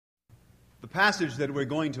passage that we're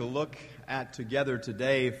going to look at together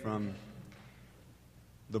today from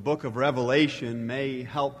the book of Revelation may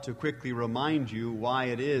help to quickly remind you why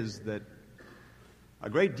it is that a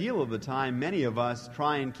great deal of the time many of us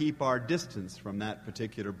try and keep our distance from that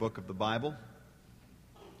particular book of the Bible.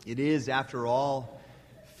 It is, after all,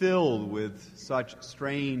 filled with such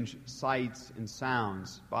strange sights and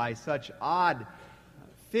sounds, by such odd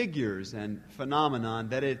figures and phenomenon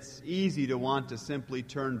that it's easy to want to simply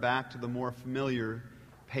turn back to the more familiar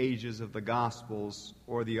pages of the Gospels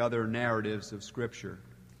or the other narratives of Scripture.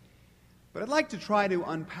 But I'd like to try to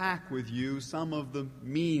unpack with you some of the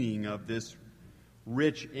meaning of this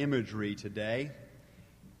rich imagery today,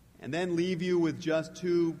 and then leave you with just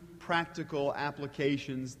two practical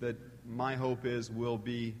applications that my hope is will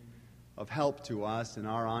be of help to us in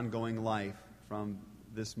our ongoing life from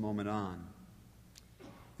this moment on.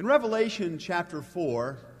 In Revelation chapter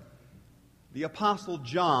 4, the Apostle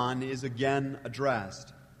John is again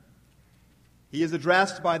addressed. He is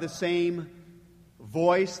addressed by the same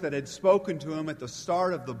voice that had spoken to him at the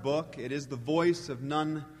start of the book. It is the voice of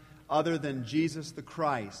none other than Jesus the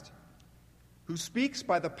Christ, who speaks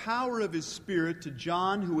by the power of his Spirit to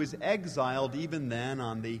John, who is exiled even then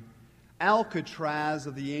on the Alcatraz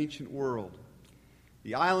of the ancient world,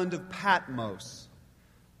 the island of Patmos,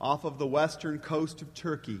 off of the western coast of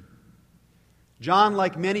Turkey. John,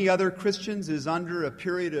 like many other Christians, is under a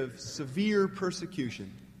period of severe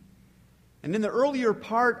persecution. And in the earlier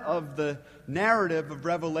part of the narrative of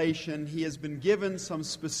Revelation, he has been given some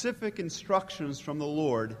specific instructions from the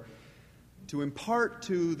Lord to impart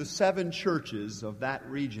to the 7 churches of that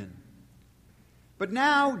region. But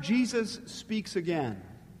now Jesus speaks again,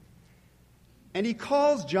 and he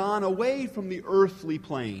calls John away from the earthly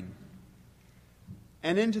plane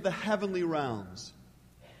and into the heavenly realms.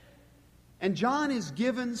 And John is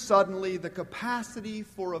given suddenly the capacity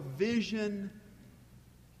for a vision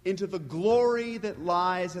into the glory that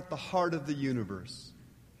lies at the heart of the universe,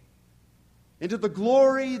 into the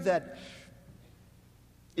glory that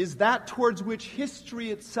is that towards which history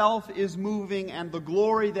itself is moving, and the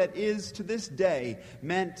glory that is to this day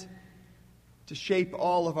meant to shape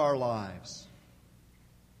all of our lives.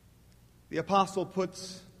 The apostle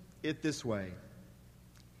puts it this way: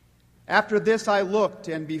 "After this I looked,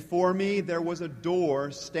 and before me there was a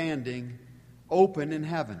door standing open in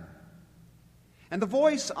heaven. And the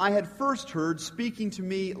voice I had first heard speaking to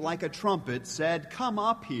me like a trumpet said, 'Come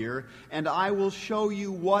up here, and I will show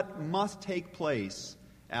you what must take place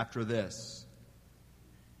after this.'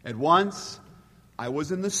 At once I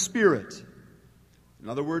was in the Spirit." In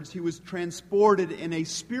other words, he was transported in a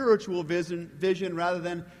spiritual vision rather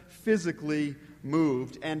than physically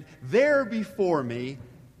moved. "And there before me,"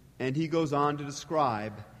 and he goes on to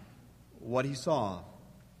describe what he saw.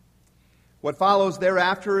 What follows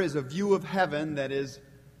thereafter is a view of heaven that is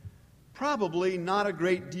probably not a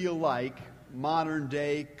great deal like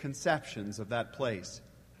modern-day conceptions of that place.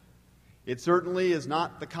 It certainly is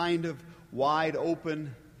not the kind of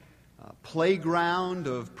wide-open playground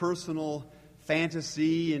of personal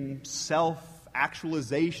fantasy and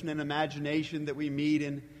self-actualization and imagination that we meet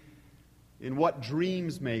in What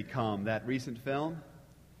Dreams May Come, that recent film.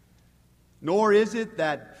 Nor is it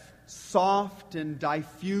that soft and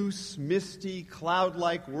diffuse, misty,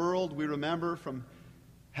 cloud-like world we remember from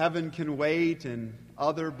Heaven Can Wait and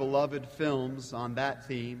other beloved films on that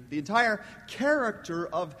theme. The entire character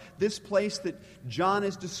of this place that John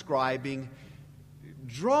is describing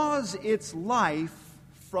draws its life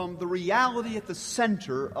from the reality at the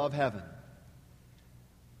center of heaven,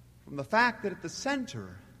 from the fact that at the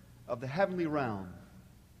center of the heavenly realm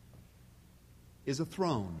is a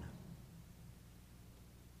throne.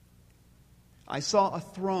 "I saw a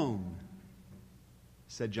throne,"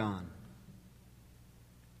 said John,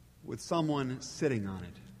 "with someone sitting on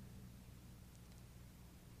it.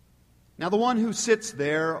 Now the one who sits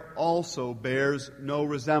there also bears no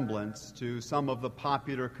resemblance to some of the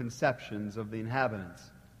popular conceptions of the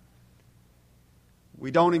inhabitants. We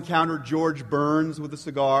don't encounter George Burns with a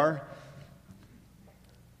cigar.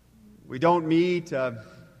 We don't meet a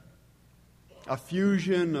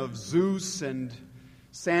fusion of Zeus and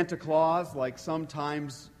Santa Claus like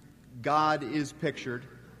sometimes God is pictured.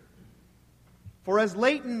 For as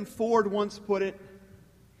Leighton Ford once put it,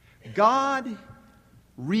 God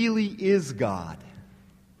really is God.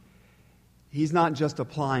 He's not just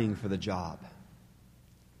applying for the job."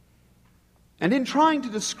 And in trying to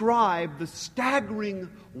describe the staggering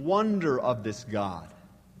wonder of this God,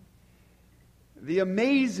 the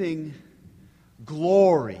amazing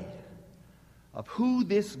glory of who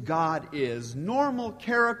this God is, normal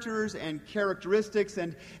characters and characteristics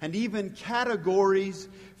and even categories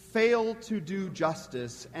fail to do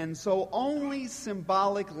justice, and so only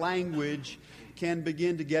symbolic language can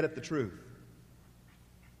begin to get at the truth.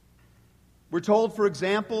 We're told, for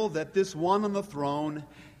example, that this one on the throne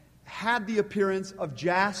had the appearance of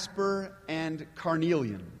jasper and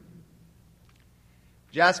carnelian.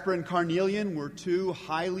 Jasper and carnelian were two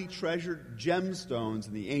highly treasured gemstones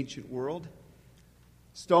in the ancient world,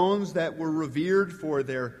 stones that were revered for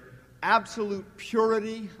their absolute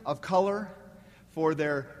purity of color, for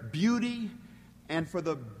their beauty, and for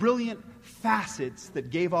the brilliant facets that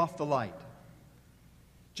gave off the light.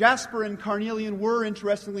 Jasper and carnelian were,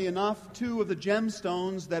 interestingly enough, two of the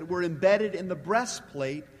gemstones that were embedded in the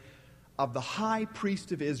breastplate of the high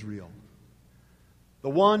priest of Israel, the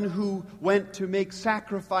one who went to make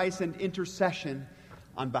sacrifice and intercession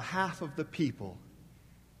on behalf of the people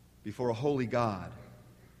before a holy God.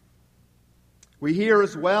 We hear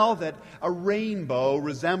as well that a rainbow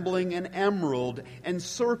resembling an emerald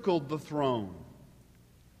encircled the throne.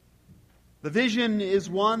 The vision is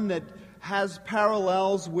one that has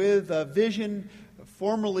parallels with a vision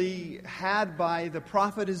formerly had by the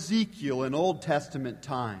prophet Ezekiel in Old Testament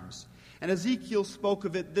times. And Ezekiel spoke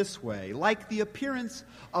of it this way: like the appearance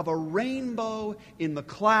of a rainbow in the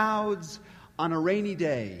clouds on a rainy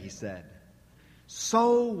day, he said,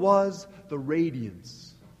 so was the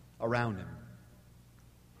radiance around him.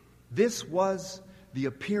 This was the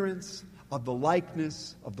appearance of the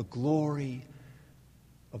likeness of the glory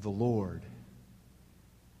of the Lord,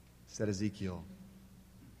 said Ezekiel.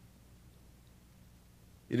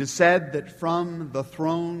 It is said that from the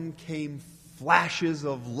throne came flashes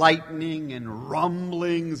of lightning and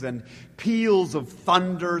rumblings and peals of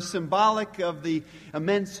thunder, symbolic of the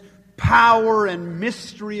immense power and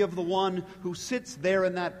mystery of the one who sits there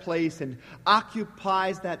in that place and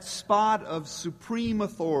occupies that spot of supreme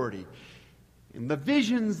authority. And the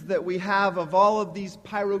visions that we have of all of these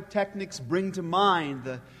pyrotechnics bring to mind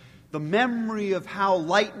the memory of how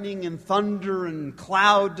lightning and thunder and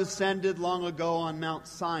cloud descended long ago on Mount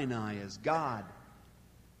Sinai as God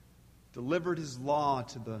delivered his law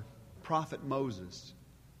to the prophet Moses.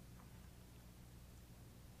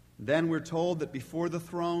 Then we're told that before the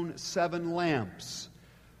throne 7 lamps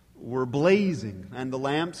were blazing, and the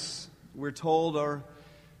lamps, we're told, are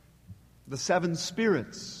the 7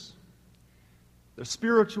 spirits, the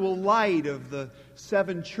spiritual light of the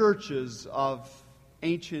 7 churches of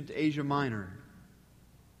ancient Asia Minor.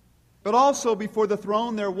 But also before the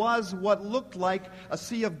throne there was what looked like a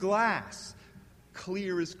sea of glass,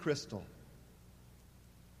 clear as crystal.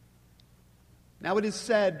 Now it is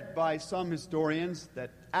said by some historians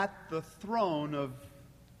that at the throne of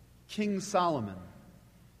King Solomon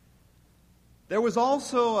there was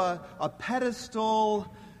also a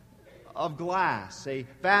pedestal of glass, a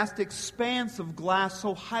vast expanse of glass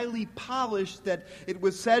so highly polished that it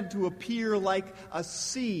was said to appear like a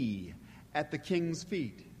sea at the king's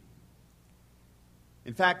feet.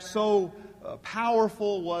 In fact, so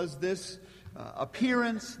powerful was this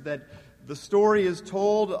appearance that the story is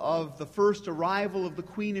told of the first arrival of the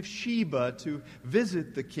Queen of Sheba to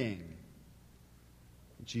visit the king.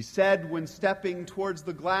 And she said, when stepping towards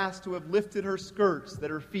the glass, to have lifted her skirts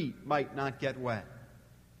that her feet might not get wet.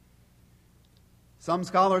 Some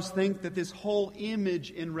scholars think that this whole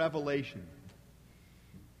image in Revelation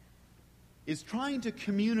is trying to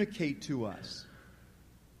communicate to us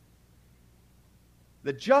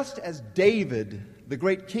that just as David, the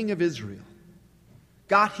great king of Israel,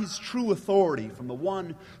 got his true authority from the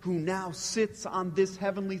one who now sits on this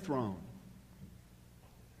heavenly throne,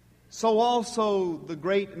 so also the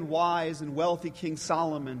great and wise and wealthy King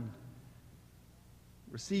Solomon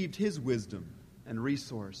received his wisdom and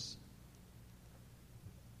resource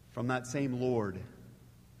from that same Lord,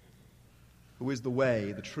 who is the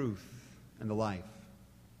way, the truth, and the life.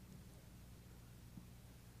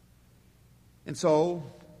 And so,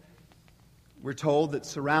 we're told that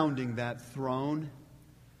surrounding that throne,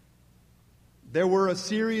 there were a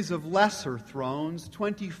series of lesser thrones,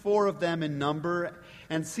 24 of them in number,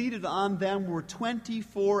 and seated on them were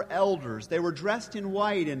 24 elders. They were dressed in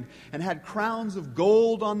white and had crowns of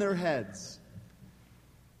gold on their heads.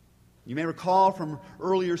 You may recall from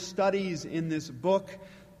earlier studies in this book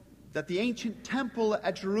that the ancient temple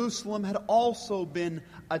at Jerusalem had also been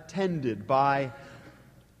attended by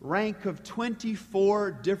rank of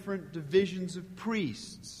 24 different divisions of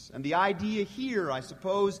priests. And the idea here, I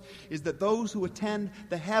suppose, is that those who attend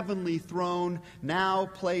the heavenly throne now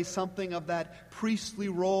play something of that priestly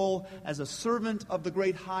role as a servant of the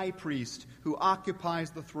great high priest who occupies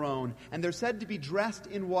the throne. And they're said to be dressed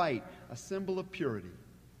in white, a symbol of purity,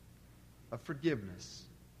 of forgiveness.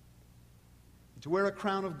 To wear a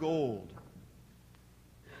crown of gold,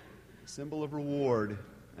 symbol of reward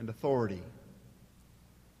and authority.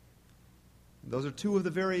 Those are two of the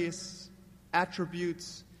various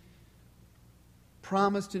attributes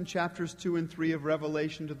promised in chapters 2 and 3 of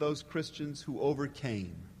Revelation to those Christians who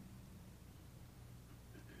overcame.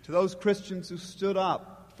 To those Christians who stood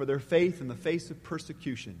up for their faith in the face of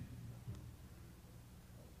persecution.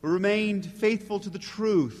 Who remained faithful to the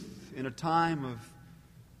truth in a time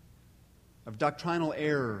of doctrinal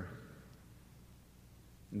error.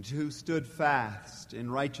 And who stood fast in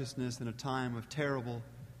righteousness in a time of terrible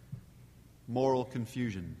moral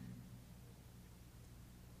confusion.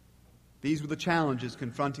 These were the challenges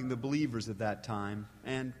confronting the believers of that time,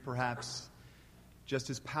 and perhaps just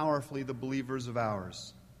as powerfully the believers of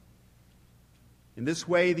ours. In this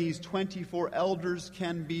way, these 24 elders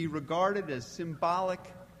can be regarded as symbolic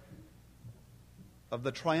of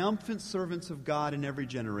the triumphant servants of God in every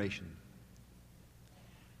generation,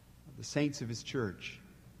 of the saints of His church.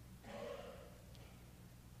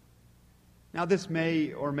 Now, this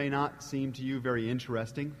may or may not seem to you very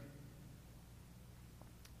interesting.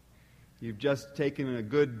 You've just taken a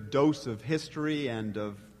good dose of history and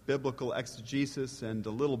of biblical exegesis and a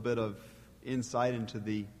little bit of insight into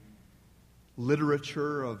the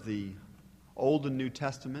literature of the Old and New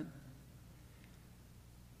Testament.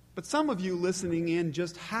 But some of you listening in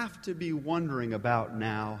just have to be wondering about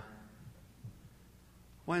now,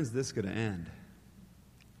 when's this going to end?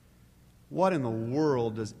 What in the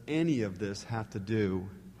world does any of this have to do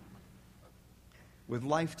with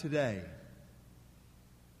life today?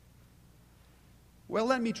 Well,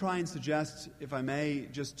 let me try and suggest, if I may,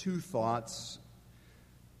 just two thoughts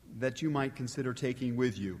that you might consider taking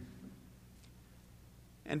with you.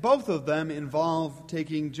 And both of them involve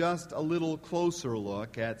taking just a little closer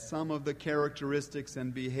look at some of the characteristics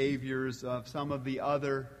and behaviors of some of the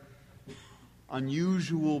other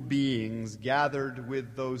unusual beings gathered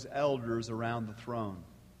with those elders around the throne.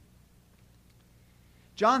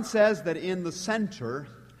 John says that in the center,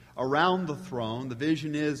 around the throne, the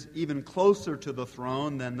vision is even closer to the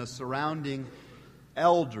throne than the surrounding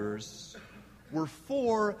elders, were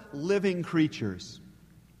 4 living creatures.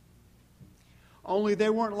 Only they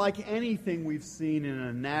weren't like anything we've seen in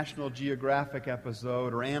a National Geographic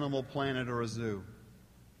episode or Animal Planet or a zoo.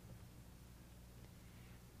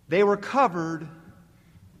 They were covered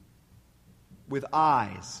with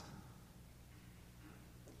eyes.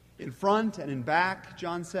 In front and in back,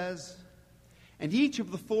 John says. And each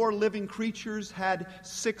of the 4 living creatures had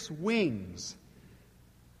 6 wings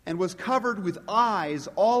and was covered with eyes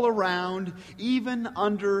all around, even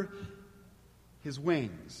under his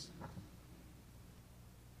wings.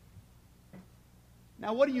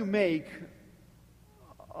 Now, what do you make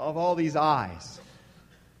of all these eyes?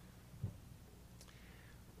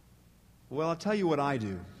 Well, I'll tell you what I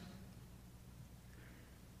do.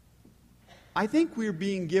 I think we're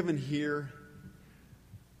being given here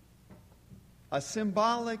a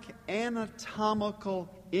symbolic, anatomical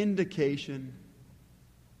indication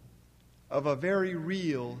of a very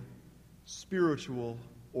real spiritual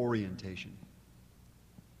orientation.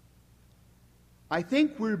 I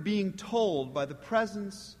think we're being told by the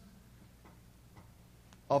presence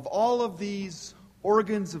of all of these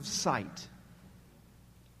organs of sight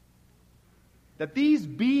that these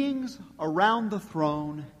beings around the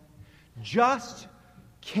throne just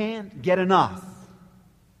can't get enough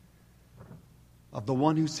of the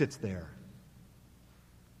one who sits there.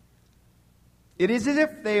 It is as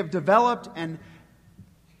if they have developed an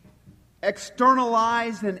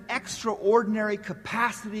externalized an extraordinary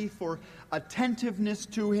capacity for attentiveness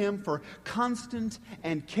to Him, for constant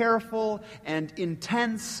and careful and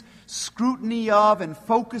intense scrutiny of and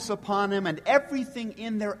focus upon Him, and everything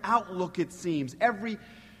in their outlook, it seems, every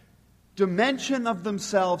dimension of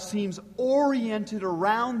themselves seems oriented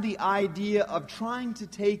around the idea of trying to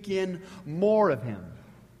take in more of Him,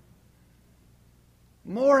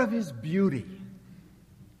 more of His beauty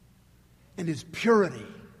and His purity,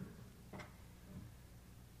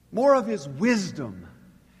 more of His wisdom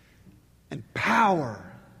and power,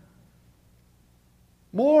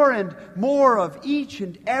 more and more of each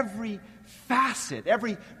and every facet,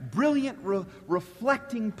 every brilliant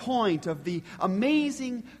reflecting point of the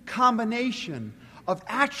amazing combination of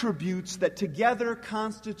attributes that together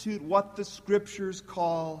constitute what the Scriptures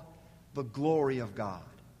call the glory of God.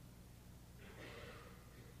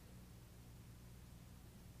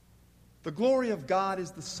 The glory of God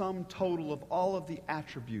is the sum total of all of the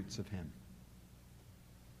attributes of Him,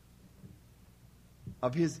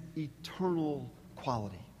 of His eternal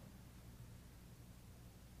quality,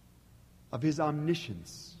 of His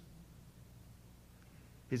omniscience,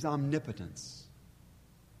 His omnipotence,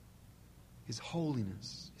 His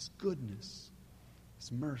holiness, His goodness,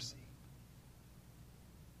 His mercy.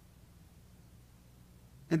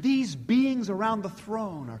 And these beings around the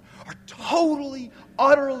throne are totally,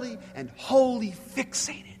 utterly, and wholly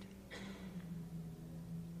fixated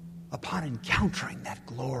upon encountering that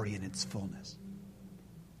glory in its fullness.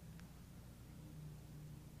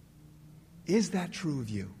 Is that true of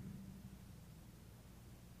you?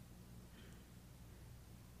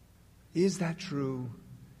 Is that true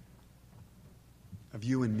of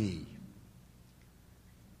you and me?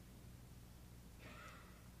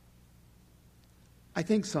 I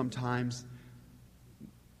think sometimes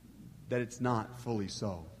that it's not fully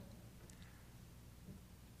so.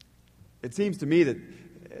 It seems to me that,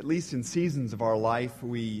 at least in seasons of our life,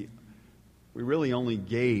 we really only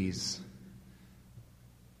gaze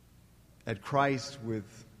at Christ with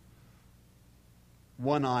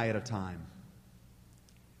one eye at a time.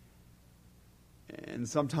 And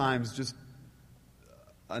sometimes just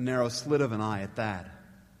a narrow slit of an eye at that.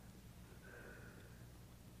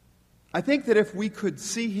 I think that if we could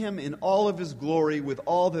see Him in all of His glory with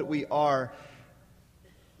all that we are,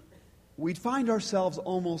 we'd find ourselves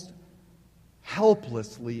almost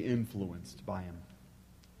helplessly influenced by Him.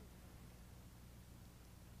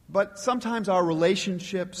 But sometimes our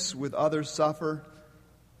relationships with others suffer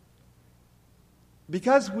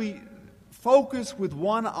because we focus with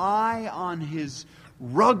one eye on His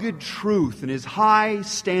rugged truth and His high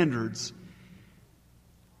standards,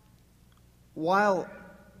 while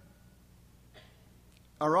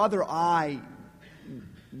our other eye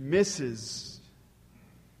misses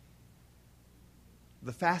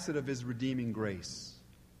the facet of His redeeming grace.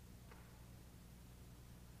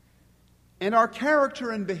 And our character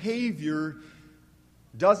and behavior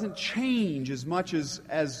doesn't change as much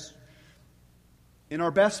as in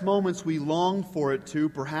our best moments we long for it to,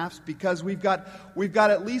 perhaps, because we've got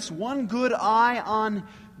at least one good eye on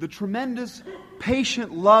the tremendous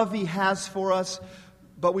patient love He has for us,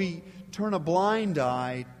 but we turn a blind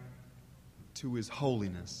eye to His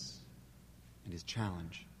holiness and His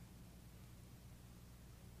challenge.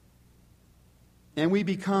 And we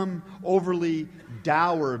become overly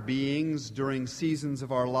dour beings during seasons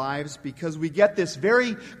of our lives because we get this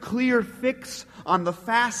very clear fix on the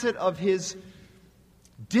facet of His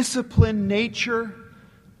disciplined nature,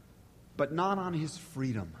 but not on His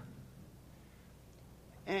freedom.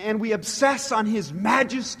 And we obsess on His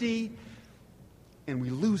majesty, and we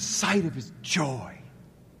lose sight of His joy.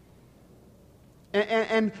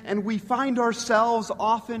 And we find ourselves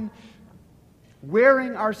often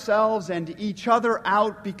wearing ourselves and each other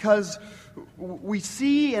out because we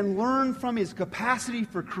see and learn from His capacity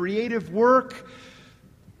for creative work,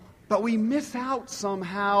 but we miss out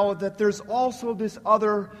somehow that there's also this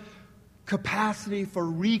other capacity for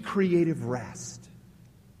recreative rest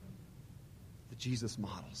that Jesus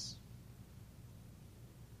models.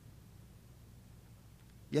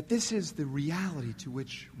 Yet this is the reality to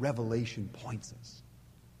which Revelation points us.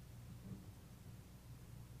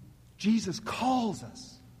 Jesus calls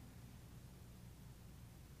us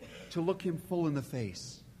to look Him full in the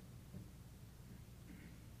face,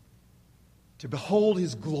 to behold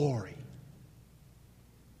His glory,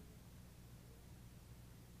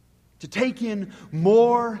 to take in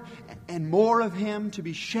more and more of Him, to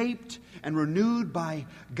be shaped and renewed by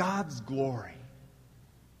God's glory.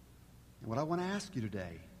 And what I want to ask you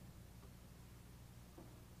today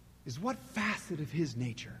is, what facet of His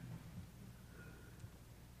nature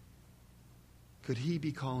could He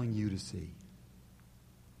be calling you to see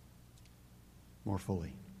more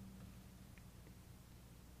fully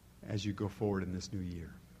as you go forward in this new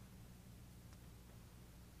year?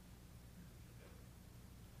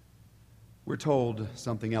 We're told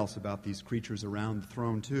something else about these creatures around the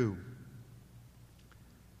throne too.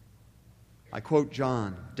 I quote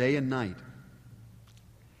John, day and night,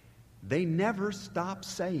 they never stop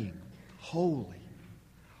saying, "Holy,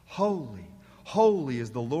 holy, holy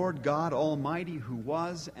is the Lord God Almighty, who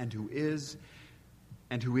was and who is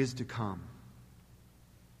to come."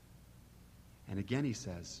 And again He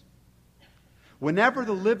says, whenever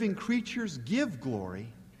the living creatures give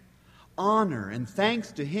glory, honor, and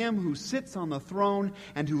thanks to Him who sits on the throne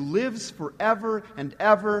and who lives forever and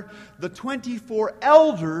ever, the 24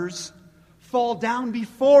 elders fall down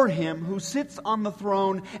before Him who sits on the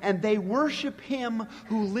throne, and they worship Him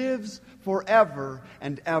who lives forever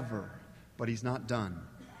and ever. But He's not done.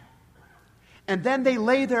 And then they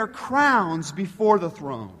lay their crowns before the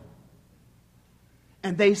throne,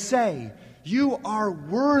 and they say, You are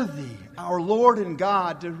worthy, our Lord and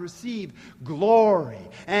God, to receive glory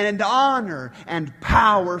and honor and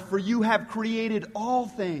power, for you have created all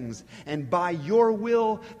things, and by your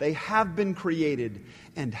will they have been created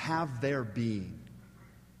and have their being.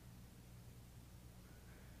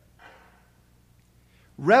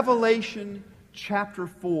 Revelation chapter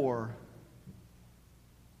 4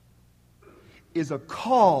 is a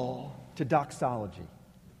call to doxology.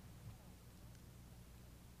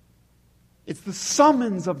 It's the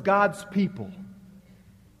summons of God's people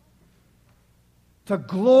to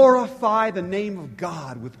glorify the name of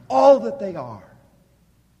God with all that they are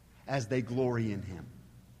as they glory in Him.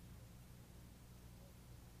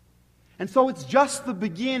 And so it's just the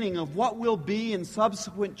beginning of what will be in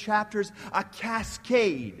subsequent chapters a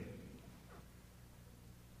cascade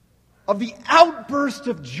of the outburst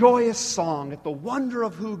of joyous song at the wonder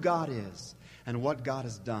of who God is and what God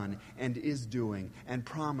has done and is doing and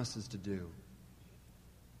promises to do.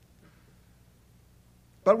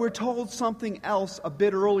 But we're told something else a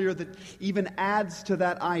bit earlier that even adds to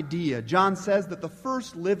that idea. John says that the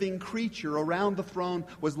first living creature around the throne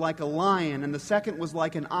was like a lion, and the second was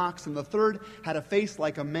like an ox, and the third had a face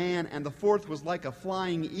like a man, and the fourth was like a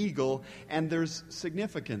flying eagle. And there's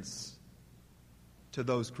significance to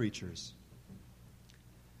those creatures.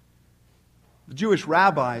 The Jewish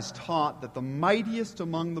rabbis taught that the mightiest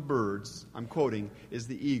among the birds, I'm quoting, is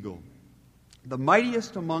the eagle. The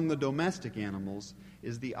mightiest among the domestic animals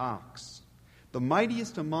is the ox. The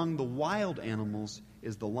mightiest among the wild animals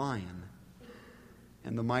is the lion.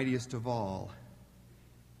 And the mightiest of all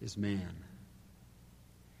is man.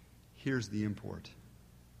 Here's the import.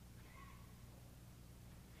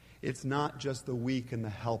 It's not just the weak and the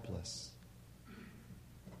helpless,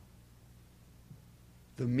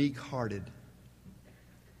 the meek-hearted,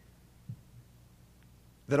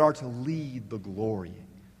 that are to lead the glorying.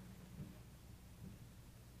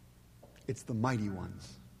 It's the mighty ones,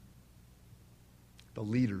 the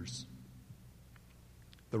leaders,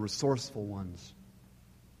 the resourceful ones.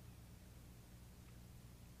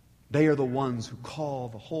 They are the ones who call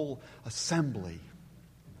the whole assembly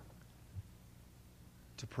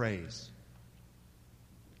to praise.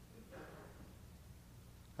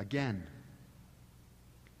 Again,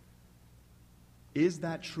 is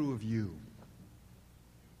that true of you?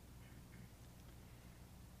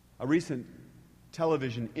 A recent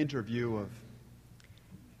television interview of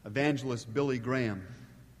evangelist Billy Graham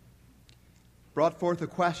brought forth a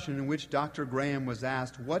question in which Dr. Graham was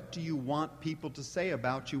asked, "What do you want people to say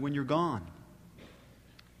about you when you're gone?"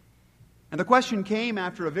 And the question came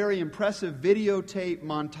after a very impressive videotape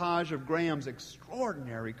montage of Graham's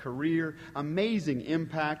extraordinary career, amazing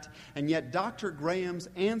impact, and yet Dr. Graham's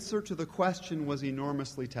answer to the question was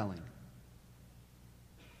enormously telling.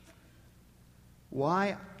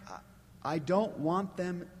 Why? I don't want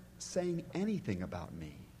them saying anything about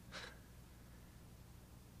me.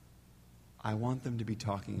 I want them to be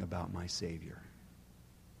talking about my Savior.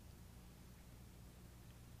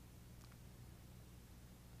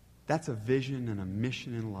 That's a vision and a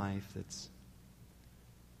mission in life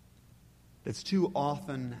that's too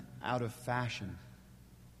often out of fashion,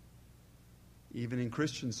 even in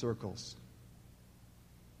Christian circles.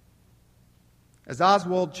 As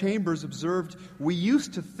Oswald Chambers observed, we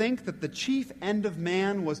used to think that the chief end of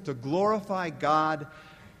man was to glorify God,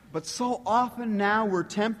 but so often now we're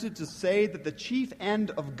tempted to say that the chief end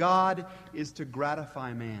of God is to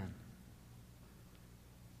gratify man.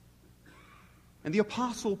 And the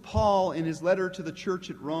Apostle Paul, in his letter to the church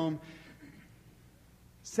at Rome,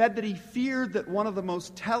 said that he feared that one of the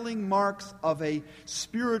most telling marks of a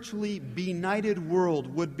spiritually benighted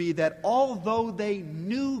world would be that although they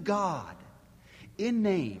knew God in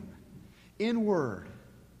name, in word,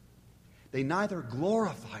 they neither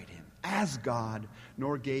glorified Him as God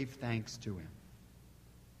nor gave thanks to Him.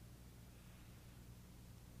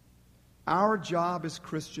 Our job as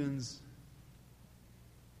Christians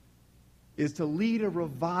is to lead a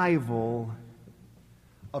revival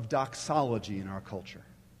of doxology in our culture,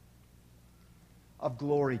 of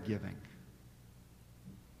glory giving.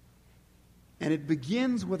 And it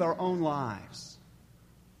begins with our own lives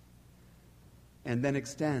and then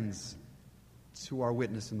extends to our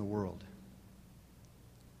witness in the world.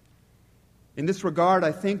 In this regard,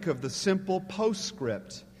 I think of the simple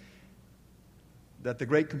postscript that the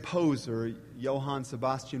great composer Johann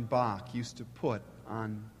Sebastian Bach used to put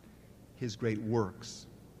on his great works.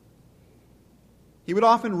 He would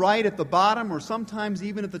often write at the bottom or sometimes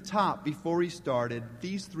even at the top before he started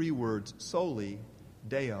these three words: Soli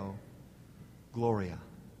Deo Gloria.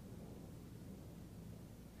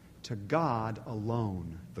 To God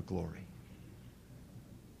alone the glory.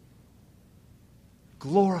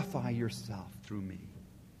 glorify yourself through me.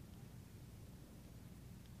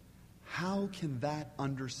 How can that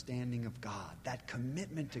understanding of God, that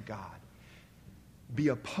commitment to God, be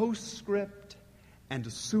a postscript and a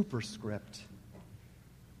superscript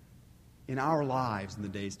in our lives in the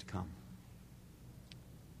days to come?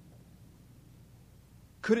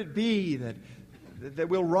 Could it be that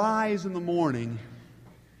we'll rise in the morning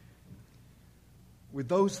with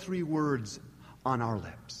those three words on our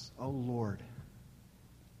lips? Oh Lord,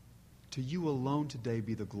 to you alone today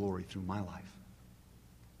be the glory through my life.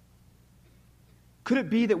 Could it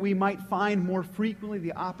be that we might find more frequently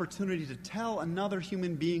the opportunity to tell another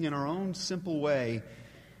human being in our own simple way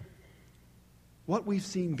what we've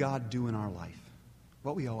seen God do in our life,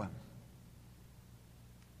 what we owe Him?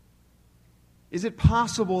 Is it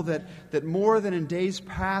possible that more than in days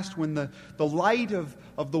past, when the light of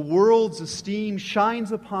the world's esteem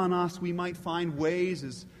shines upon us, we might find ways,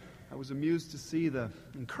 as I was encouraged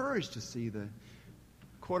to see the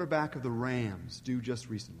quarterback of the Rams do just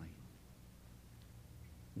recently,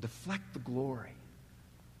 deflect the glory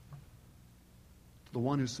to the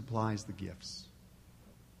one who supplies the gifts?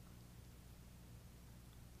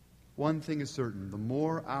 One thing is certain: the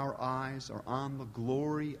more our eyes are on the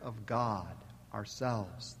glory of God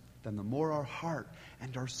ourselves, then the more our heart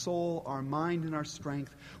and our soul, our mind and our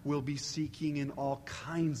strength will be seeking in all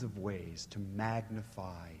kinds of ways to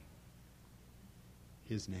magnify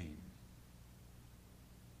His name.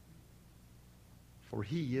 For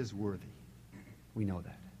He is worthy. We know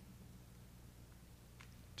that.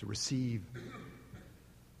 To receive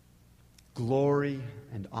glory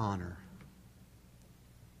and honor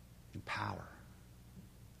and power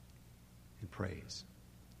and praise.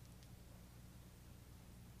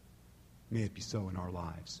 May it be so in our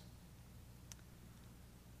lives.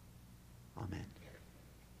 Amen.